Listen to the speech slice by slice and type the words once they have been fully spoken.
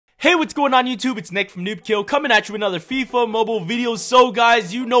Hey, what's going on YouTube? It's Nick from Noobkill coming at you with another FIFA mobile video. So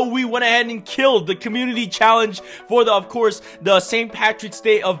guys, you know we went ahead and killed the community challenge for of course, the St. Patrick's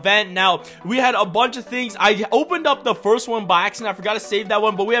Day event. Now, we had a bunch of things. I opened up the first one by accident. I forgot to save that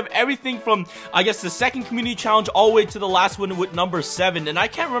one, but we have everything from, I guess, the second community challenge all the way to the last one with number 7. And I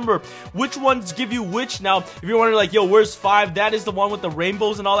can't remember which ones give you which. Now, if you're wondering like, yo, where's 5? That is the one with the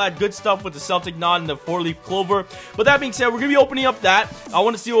rainbows and all that good stuff with the Celtic knot and the 4-leaf clover. But that being said, we're going to be opening up that. I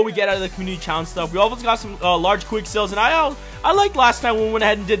want to see what we get out of the community challenge stuff. We also got some large quick sales, and I like last time when we went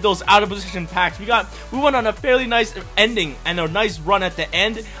ahead and did those out of position packs. We went on a fairly nice ending and a nice run at the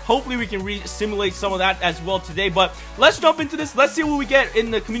end. Hopefully we can simulate some of that as well today. But let's jump into this. Let's see what we get in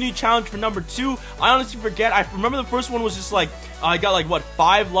the community challenge for number 2. I honestly forget. I remember the first one was just like I got like what,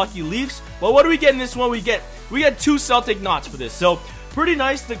 5 lucky leaves. But what do we get in this one? We get 2 Celtic knots for this. So pretty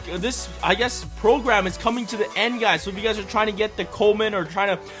nice. This, I guess, program is coming to the end, guys. So if you guys are trying to get the Coleman or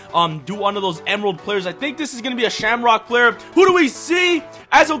trying to do one of those Emerald players, I think this is going to be a Shamrock player. Who do we see?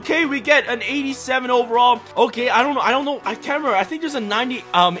 As okay, we get an 87 overall. Okay, I don't know. I can't remember. I think there's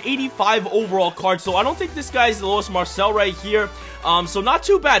a 85 overall card. So I don't think this guy is the lowest. Marcel right here. So not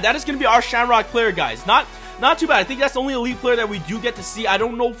too bad. That is going to be our Shamrock player, guys. Not too bad. I think that's the only elite player that we do get to see. I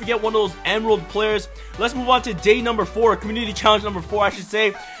don't know if we get one of those Emerald players. Let's move on to day number 4, community challenge number 4, I should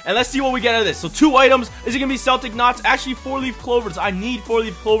say. And let's see what we get out of this. So 2 items. Is it going to be Celtic knots? Actually, 4-leaf clovers. I need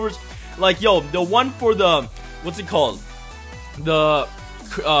 4-leaf clovers. Like, yo, the one for the, what's it called? The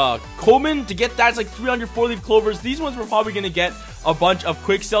Coleman, to get that, it's like 300 4-leaf clovers. These ones we're probably going to get a bunch of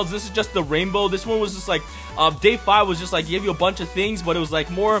quick sales. This is just the rainbow. This one was just like, day 5 was just like, give you a bunch of things, but it was like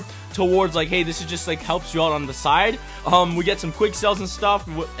more towards like, hey, this is just like helps you out on the side. We get some quick sales and stuff,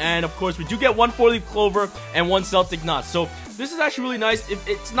 and of course we do get 1 4-leaf clover and 1 Celtic knot. So this is actually really nice.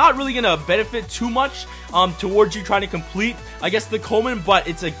 It's not really gonna benefit too much towards you trying to complete, I guess, the Coleman, but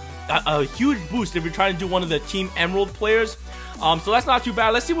it's a huge boost if you're trying to do one of the Team Emerald players. So that's not too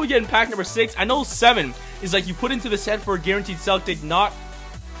bad. Let's see what we get in pack number 6. I know 7 is like you put into the set for a guaranteed Celtic knot,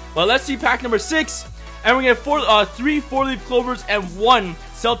 but let's see pack number 6. And we're gonna get 3 4-leaf clovers and 1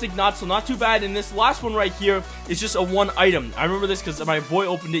 Celtic knot, so not too bad. And this last one right here is just a 1 item. I remember this because my boy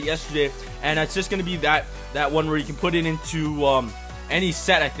opened it yesterday, and it's just gonna be that one where you can put it into any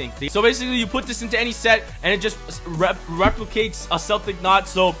set, I think. So basically you put this into any set and it just replicates a Celtic knot.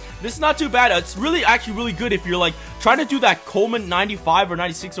 So this is not too bad. It's actually really good if you're like trying to do that Coleman 95 or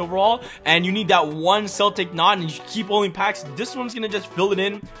 96 overall and you need that 1 Celtic knot and you keep pulling packs. This one's gonna just fill it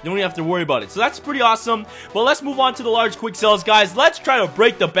in. You don't even have to worry about it. So that's pretty awesome. But let's move on to the large quick sales, guys. Let's try to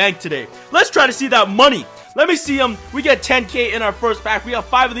break the bank today. Let's try to see that money. Let me see them. We get 10K in our first pack. We have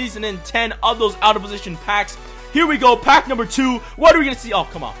 5 of these and then 10 of those out of position packs. Here we go, pack number 2. What are we gonna see? Oh,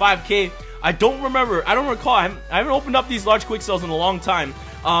 come on, 5K. I don't recall. I haven't opened up these large quick sales in a long time.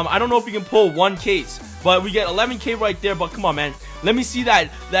 I don't know if we can pull 1 case, but we get 11K right there. But come on, man, let me see that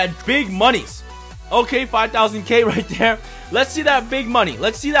big monies. Okay, 5,000K right there. Let's see that big money.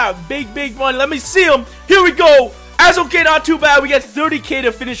 Let's see that big money. Let me see them. Here we go. As okay, not too bad. We get 30K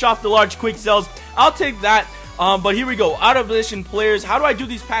to finish off the large quick sales. I'll take that. But here we go, out of position players. How do I do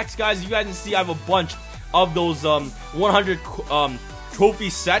these packs, guys? You guys can see I have a bunch of those 100 trophy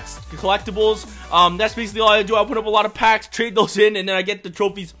sets, collectibles. That's basically all I do. I put up a lot of packs, trade those in, and then I get the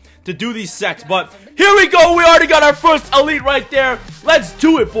trophies to do these sets. But here we go. We already got our first elite right there. Let's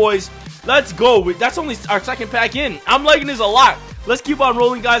do it, boys. Let's go. That's only our second pack in. I'm liking this a lot. Let's keep on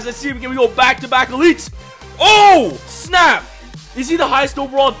rolling, guys. Let's see if we can go back-to-back elites. Oh, snap. Is he the highest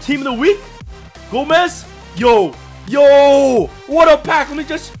overall team of the week? Gomez? Yo, what a pack. Let me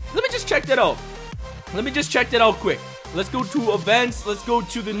just check that out. Let me just check that out quick. Let's go to events. Let's go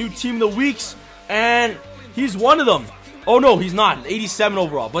to the new team of the weeks. And he's one of them. Oh, no, he's not. 87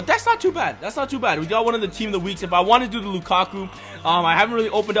 overall. But that's not too bad. That's not too bad. We got one of the team of the weeks. If I want to do the Lukaku, I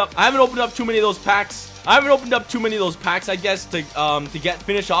haven't opened up too many of those packs. I guess, to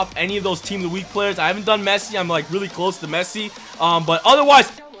finish off any of those team of the week players. I haven't done Messi. I'm like really close to Messi. But otherwise,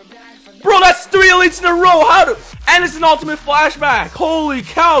 bro, that's 3 elites in a row. And it's an ultimate flashback. Holy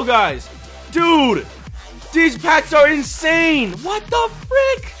cow, guys. Dude. These packs are insane. What the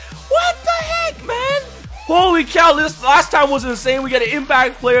frick? What the heck, man? Holy cow, this last time was insane. We got an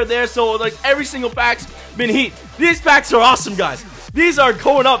impact player there, so like every single pack's been heat. These packs are awesome, guys. These are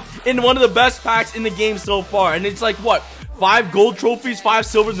going up in one of the best packs in the game so far. And it's like, what? 5 gold trophies, 5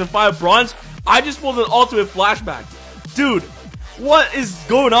 silvers, and 5 bronze? I just pulled an ultimate flashback. Dude, what is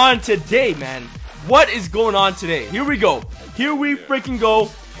going on today, man? What is going on today? Here we go. Here we freaking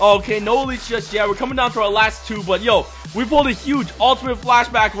go. Okay, no elites just yet. We're coming down to our last 2, but yo, we pulled a huge ultimate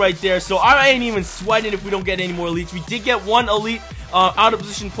flashback right there. So I ain't even sweating if we don't get any more elites. We did get one elite out of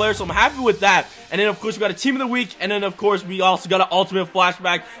position player, so I'm happy with that. And then of course we got a team of the week, and then of course we also got an ultimate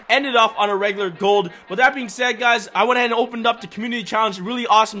flashback. Ended off on a regular gold. But that being said, guys, I went ahead and opened up the community challenge. Really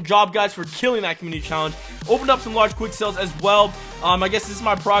awesome job, guys, for killing that community challenge. Opened up some large quick sales as well. I guess this is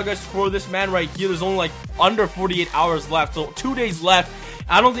my progress for this man right here. There's only like under 48 hours left, so 2 days left.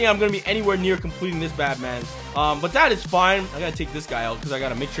 I don't think I'm going to be anywhere near completing this bad, man. But that is fine. I got to take this guy out because I got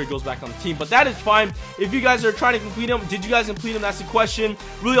to make sure he goes back on the team. But that is fine. If you guys are trying to complete him, did you guys complete him? That's the question.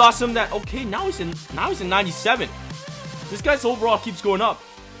 Really awesome that, okay, now he's in 97. This guy's overall keeps going up.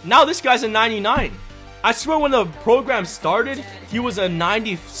 Now this guy's a 99. I swear when the program started, he was a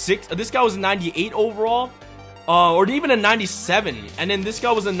 96. This guy was a 98 overall. Or even a 97, and then this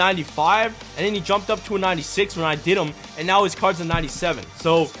guy was a 95, and then he jumped up to a 96 when I did him, and now his card's a 97.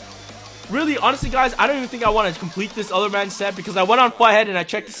 So really, honestly, guys, I don't even think I want to complete this other man's set because I went on Fighthead and I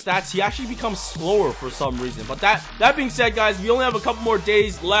checked the stats. He actually becomes slower for some reason. But that being said, guys, we only have a couple more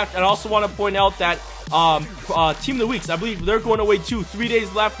days left, and I also want to point out that Team of the Weeks, I believe they're going away too. 3 days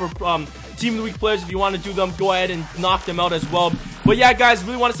left for Team of the Week players. If you want to do them, go ahead and knock them out as well. But yeah, guys,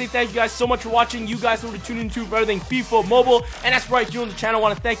 really want to say thank you guys so much for watching. You guys know to tune into for everything FIFA Mobile, and that's right here on the channel. I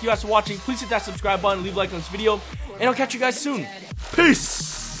want to thank you guys for watching. Please hit that subscribe button, leave a like on this video, and I'll catch you guys soon.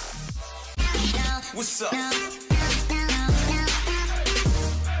 Peace. What's up?